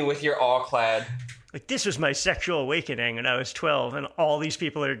 Brand me with your all-clad. Like, this was my sexual awakening when I was 12, and all these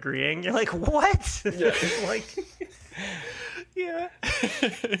people are agreeing. You're like, what? Yeah. Yeah.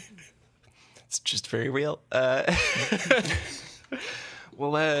 It's just very real.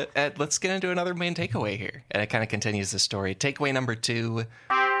 Well, let's get into another main takeaway here. And it kind of continues the story. Takeaway number 2.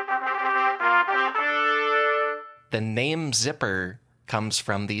 The name zipper comes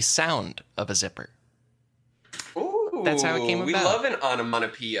from the sound of a zipper. Ooh, that's how it came about. We love an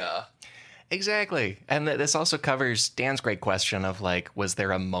onomatopoeia. Exactly. And this also covers Dan's great question of, was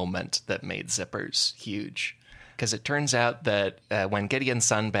there a moment that made zippers huge? Because it turns out that when Gideon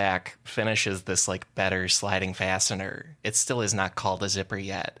Sunback finishes this, better sliding fastener, it still is not called a zipper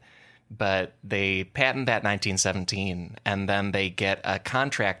yet. But they patent that in 1917, and then they get a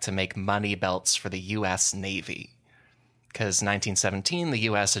contract to make money belts for the U.S. Navy. Because 1917, the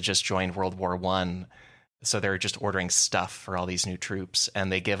U.S. had just joined World War I, so they're just ordering stuff for all these new troops,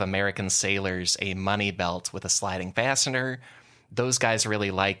 and they give American sailors a money belt with a sliding fastener. Those guys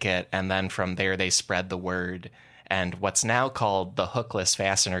really like it, and then from there they spread the word. And what's now called the Hookless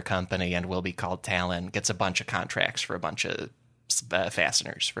Fastener Company and will be called Talon gets a bunch of contracts for a bunch of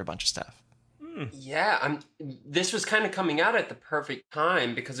fasteners for a bunch of stuff. Yeah, this was kind of coming out at the perfect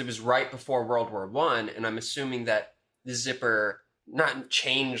time because it was right before World War I, and I'm assuming that the zipper not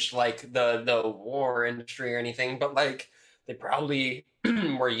changed the war industry or anything, but they probably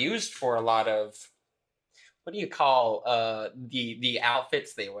were used for a lot of, what do you call the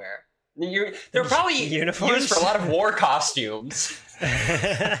outfits they wear? They're probably uniforms? Used for a lot of war costumes.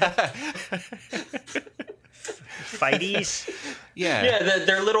 Fighties? Yeah. Yeah,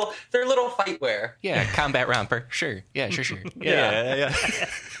 their little fight wear. Yeah, combat romper. Sure. Yeah, sure. Yeah.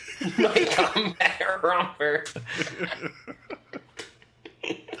 My combat romper.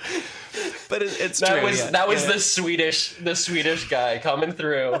 But it's that true. Was the Swedish guy coming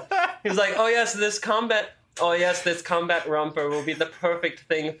through. He was like, this combat romper will be the perfect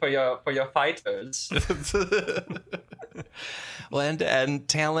thing for your fighters. Well, and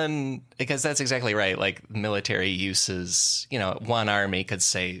Talon, because that's exactly right. Like military uses, one army could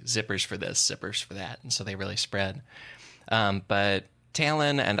say zippers for this, zippers for that, and so they really spread. But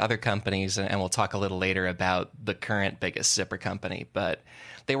Talon and other companies, and we'll talk a little later about the current biggest zipper company, but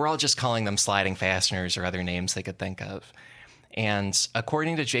they were all just calling them sliding fasteners or other names they could think of. And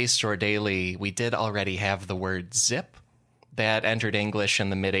according to JSTOR Daily, we did already have the word zip that entered English in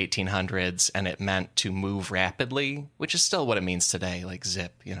the mid-1800s, and it meant to move rapidly, which is still what it means today, like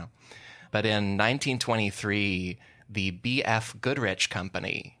zip, But in 1923, the B.F. Goodrich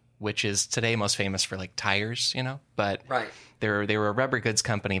Company, which is today most famous for like tires, but right. They were a rubber goods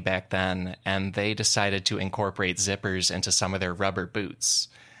company back then, and they decided to incorporate zippers into some of their rubber boots.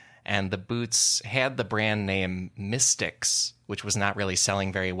 And the boots had the brand name Mystics, which was not really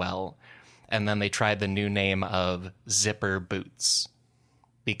selling very well. And then they tried the new name of Zipper Boots,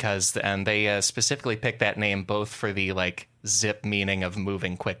 and they specifically picked that name both for the like zip meaning of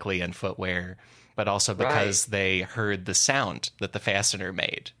moving quickly in footwear, but also because they heard the sound that the fastener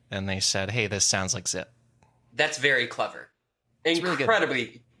made, and they said, "Hey, this sounds like zip." That's very clever. It's Incredibly, really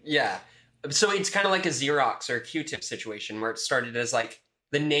good. Yeah. So it's kind of like a Xerox or a Q-tip situation where it started as like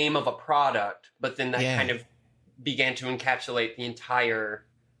the name of a product, but then that kind of began to encapsulate the entire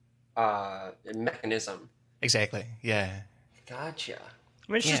mechanism. Exactly. Yeah. Gotcha.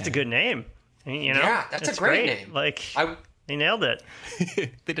 I mean, it's just a good name. Yeah, that's a great name. Like, they nailed it.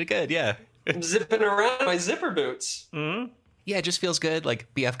 They did good, yeah. I'm zipping around my zipper boots. Mm-hmm. Yeah, it just feels good.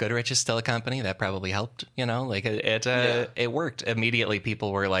 Like B.F. Goodrich is still a company that probably helped. Like it worked immediately.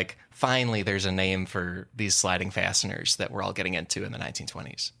 People were like, finally, there's a name for these sliding fasteners that we're all getting into in the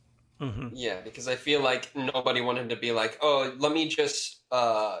 1920s. Mm-hmm. Yeah, because I feel like nobody wanted to be like, oh, let me just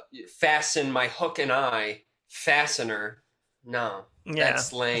fasten my hook and eye fastener. No,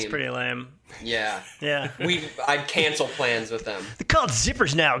 that's lame. That's pretty lame. Yeah. Yeah. I'd cancel plans with them. They're called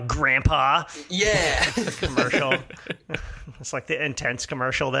zippers now, Grandpa. Yeah. The commercial. It's like the Intense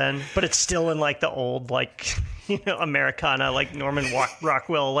commercial then, but it's still in like the old like Americana, like Norman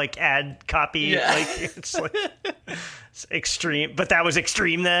Rockwell like ad copy. Yeah. Like it's extreme, but that was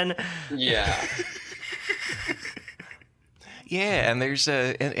extreme then. Yeah. Yeah, and there's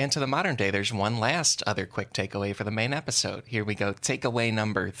into the modern day, there's one last other quick takeaway for the main episode. Here we go. Takeaway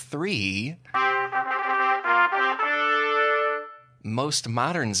number 3. Most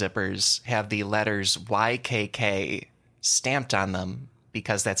modern zippers have the letters YKK stamped on them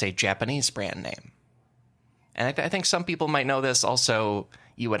because that's a Japanese brand name. And I think some people might know this. Also,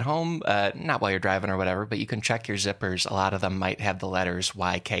 you at home, not while you're driving or whatever, but you can check your zippers. A lot of them might have the letters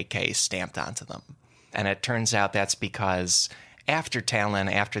YKK stamped onto them. And it turns out that's because after Talon,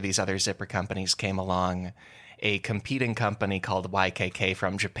 after these other zipper companies came along, a competing company called YKK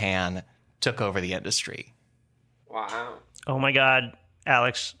from Japan took over the industry. Wow. Oh my God,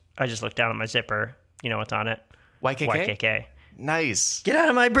 Alex, I just looked down at my zipper. You know what's on it? YKK? YKK. Nice. Get out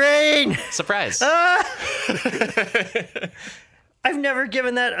of my brain! Surprise. I've never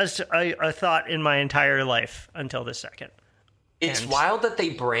given that a thought in my entire life until this second. It's wild that they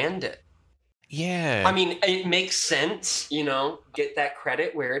brand it. Yeah. I mean, it makes sense, get that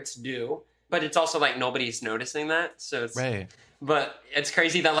credit where it's due, but it's also like nobody's noticing that. So it's right. But it's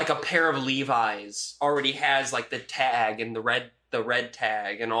crazy that like a pair of Levi's already has like the tag and the red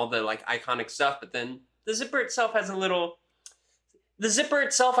tag and all the like iconic stuff, but then the zipper itself has the zipper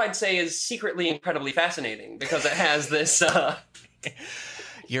itself, I'd say, is secretly incredibly fascinating because it has this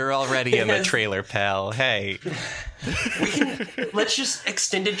You're already in the trailer, pal. Hey. Let's just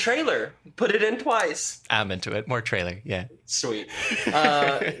extended trailer. Put it in twice. I'm into it. More trailer. Yeah. Sweet.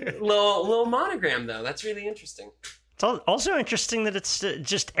 Little monogram, though. That's really interesting. It's also interesting that it's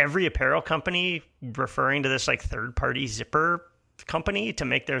just every apparel company referring to this like third-party zipper company to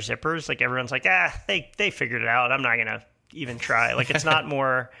make their zippers. Like everyone's like, they figured it out. I'm not going to even try. Like it's not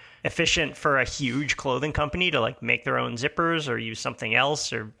more efficient for a huge clothing company to like make their own zippers or use something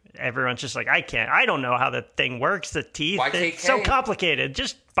else, or everyone's just like, I don't know how the thing works, the teeth, YKK. It's so complicated,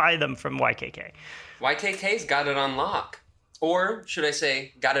 just buy them from YKK. YKK's got it on lock, or should I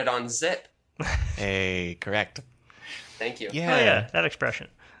say got it on zip. Hey, correct. Thank you. Yeah, yeah, that expression.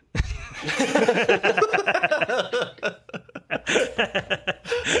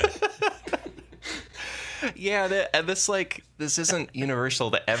 Yeah, and this isn't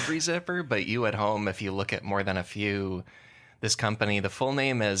universal to every zipper, but you at home, if you look at more than a few, this company, the full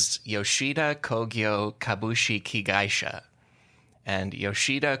name is Yoshida Kogyo Kabushi Kigaisha. And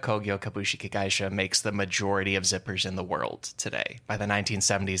Yoshida Kogyo Kabushi Kigaisha makes the majority of zippers in the world today. By the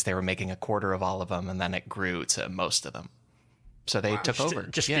 1970s, they were making a quarter of all of them, and then it grew to most of them. So they took over.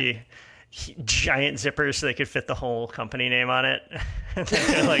 Just the giant zippers so they could fit the whole company name on it.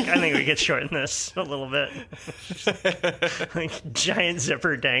 They're like, I think we could shorten this a little bit. Like giant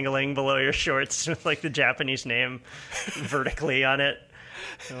zipper dangling below your shorts with like the Japanese name vertically on it.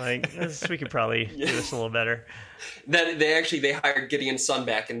 Like, we could probably do this a little better. That they hired Gideon's son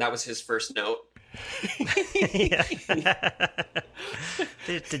back, and that was his first note.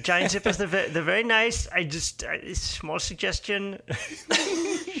 The giant zippers, they're very nice. Small suggestion,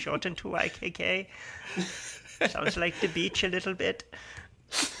 shorten to YKK. Sounds like the beach a little bit.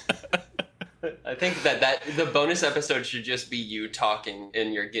 I think that the bonus episode should just be you talking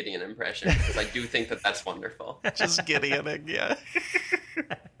in your Gideon impression, because I do think that's wonderful. Just Gideoning, yeah.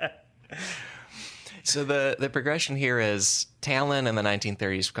 So the progression here is Talon in the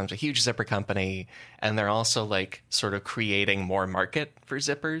 1930s becomes a huge zipper company, and they're also like sort of creating more market for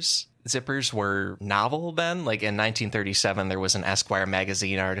zippers. Zippers were novel then. Like in 1937, there was an Esquire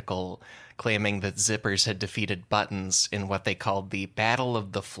magazine article claiming that zippers had defeated buttons in what they called the Battle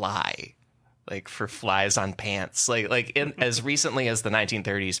of the Fly, like for flies on pants. Like as recently as the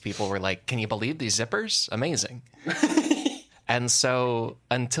 1930s, people were like, "Can you believe these zippers? Amazing." And so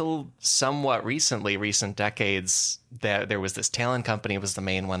until somewhat recent decades, there was this Talon company was the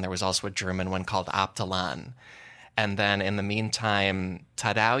main one. There was also a German one called Optalon. And then in the meantime,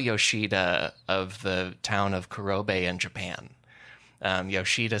 Tadao Yoshida of the town of Kurobe in Japan,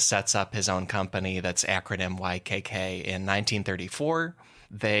 Yoshida sets up his own company that's acronym YKK in 1934.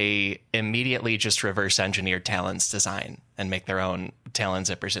 They immediately just reverse engineered Talon's design and make their own Talon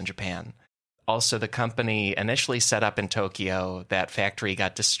zippers in Japan. Also, the company initially set up in Tokyo. That factory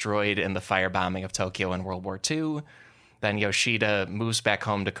got destroyed in the firebombing of Tokyo in World War II. Then Yoshida moves back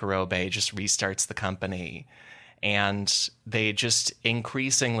home to Kurobe, just restarts the company. And they just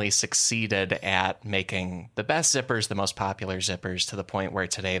increasingly succeeded at making the best zippers, the most popular zippers, to the point where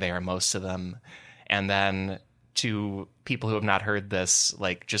today they are most of them. And then to people who have not heard this,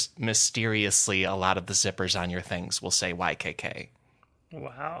 like just mysteriously, a lot of the zippers on your things will say YKK.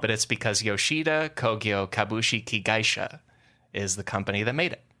 Wow. But it's because Yoshida Kogyo Kabushi Kigaisha is the company that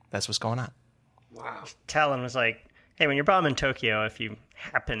made it. That's what's going on. Wow. Talon was like, hey, when you're bombing Tokyo, if you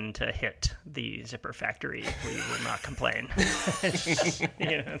happen to hit the zipper factory, we will not complain.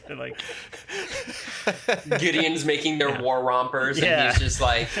 They're like... Gideon's making their war rompers, and he's just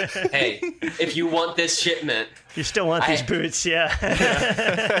like, hey, if you want this shipment... You still want these boots, yeah.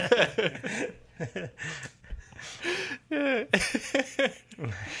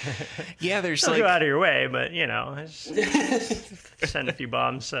 Yeah, there's Don't like... go out of your way, but, send a few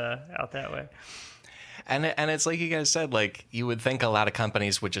bombs out that way. And it's like you guys said, like, you would think a lot of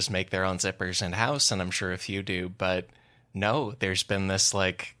companies would just make their own zippers in-house, and I'm sure a few do, but no, there's been this,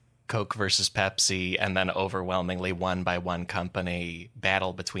 like, Coke versus Pepsi, and then overwhelmingly one by one company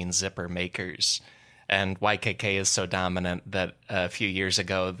battle between zipper makers. And YKK is so dominant that a few years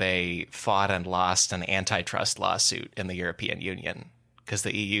ago they fought and lost an antitrust lawsuit in the European Union because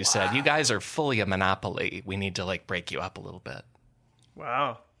the EU said, you guys are fully a monopoly. We need to like break you up a little bit.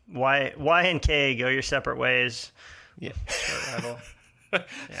 Wow. Y and K go your separate ways. Yeah. Yeah.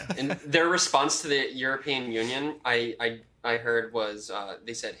 And their response to the European Union, I heard was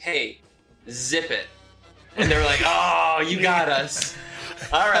they said, hey, zip it. And they were like, oh, you got us.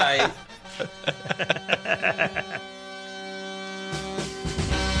 All right.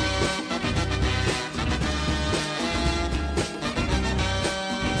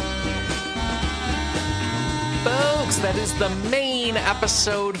 Folks, that is the main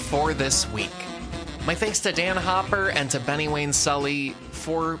episode for this week. My thanks to Dan Hopper and to Benny Wayne Sully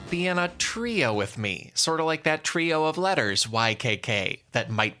for being a trio with me, sort of like that trio of letters, YKK,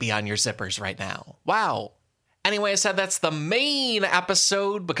 that might be on your zippers right now. Wow. Anyway, I said that's the main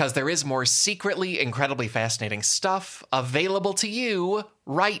episode because there is more secretly incredibly fascinating stuff available to you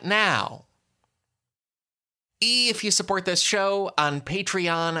right now. If you support this show on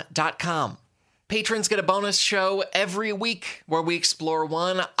patreon.com. Patrons get a bonus show every week where we explore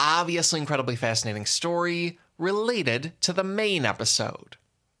one obviously incredibly fascinating story related to the main episode.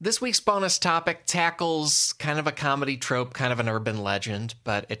 This week's bonus topic tackles kind of a comedy trope, kind of an urban legend,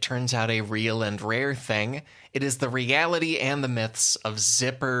 but it turns out a real and rare thing. It is the reality and the myths of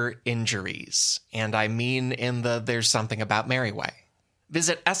zipper injuries. And I mean in the There's Something About Mary way.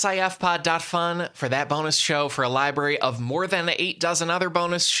 Visit sifpod.fun for that bonus show, for a library of more than 8 other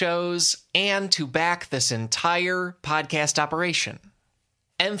bonus shows, and to back this entire podcast operation.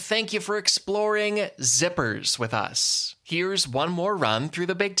 And thank you for exploring zippers with us. Here's one more run through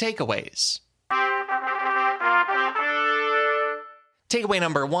the big takeaways. Takeaway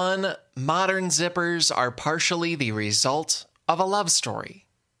number 1, modern zippers are partially the result of a love story.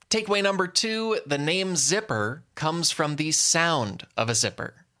 Takeaway number 2, the name zipper comes from the sound of a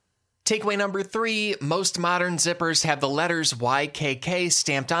zipper. Takeaway number 3, most modern zippers have the letters YKK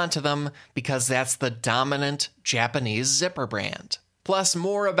stamped onto them because that's the dominant Japanese zipper brand. Plus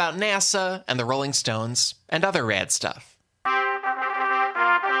more about NASA and the Rolling Stones and other rad stuff.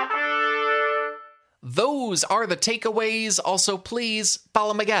 Those are the takeaways. Also, please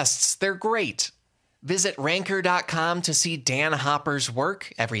follow my guests. They're great. Visit Ranker.com to see Dan Hopper's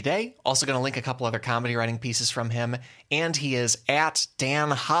work every day. Also going to link a couple other comedy writing pieces from him. And he is at Dan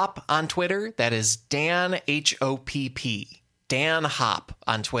Hopp on Twitter. That is Dan, H-O-P-P. Dan Hopp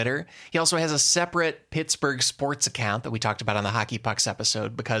on Twitter. He also has a separate Pittsburgh sports account that we talked about on the Hockey Pucks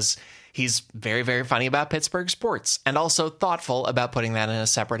episode because he's very, very funny about Pittsburgh sports and also thoughtful about putting that in a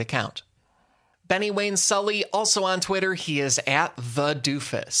separate account. Benny Wayne Sully, also on Twitter, he is at The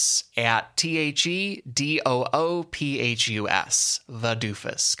Doofus, at TheDoopus, The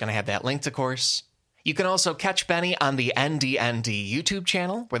Doofus. Gonna have that linked, of course. You can also catch Benny on the NDND YouTube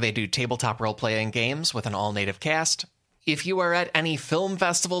channel, where they do tabletop role-playing games with an all-native cast. If you are at any film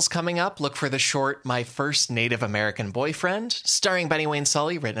festivals coming up, look for the short My First Native American Boyfriend, starring Benny Wayne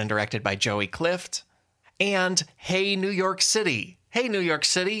Sully, written and directed by Joey Clift. And Hey New York City. Hey New York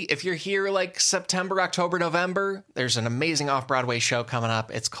City, if you're here like September, October, November, there's an amazing off-Broadway show coming up.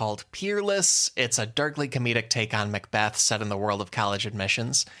 It's called Peerless. It's a darkly comedic take on Macbeth set in the world of college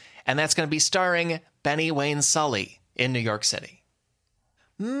admissions. And that's going to be starring Benny Wayne Sully in New York City.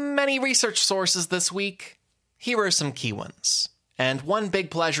 Many research sources this week. Here are some key ones. And one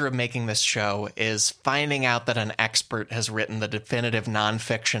big pleasure of making this show is finding out that an expert has written the definitive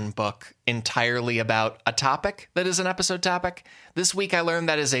nonfiction book entirely about a topic that is an episode topic. This week I learned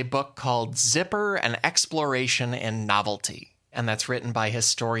that is a book called Zipper, An Exploration in Novelty. And that's written by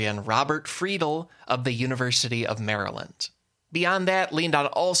historian Robert Friedel of the University of Maryland. Beyond that, leaned on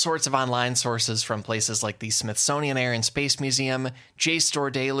all sorts of online sources from places like the Smithsonian Air and Space Museum,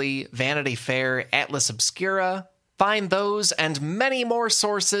 JSTOR Daily, Vanity Fair, Atlas Obscura. Find those and many more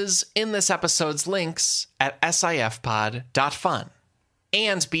sources in this episode's links at sifpod.fun.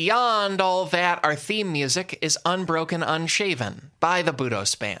 And beyond all that, our theme music is Unbroken Unshaven by the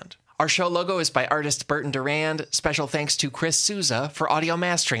Budos Band. Our show logo is by artist Burton Durand. Special thanks to Chris Souza for audio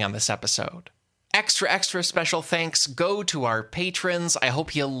mastering on this episode. Extra special thanks go to our patrons. I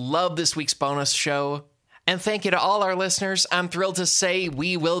hope you love this week's bonus show. And thank you to all our listeners. I'm thrilled to say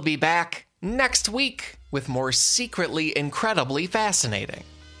we will be back next week with more secretly incredibly fascinating.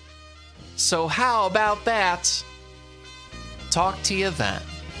 So how about that? Talk to you then.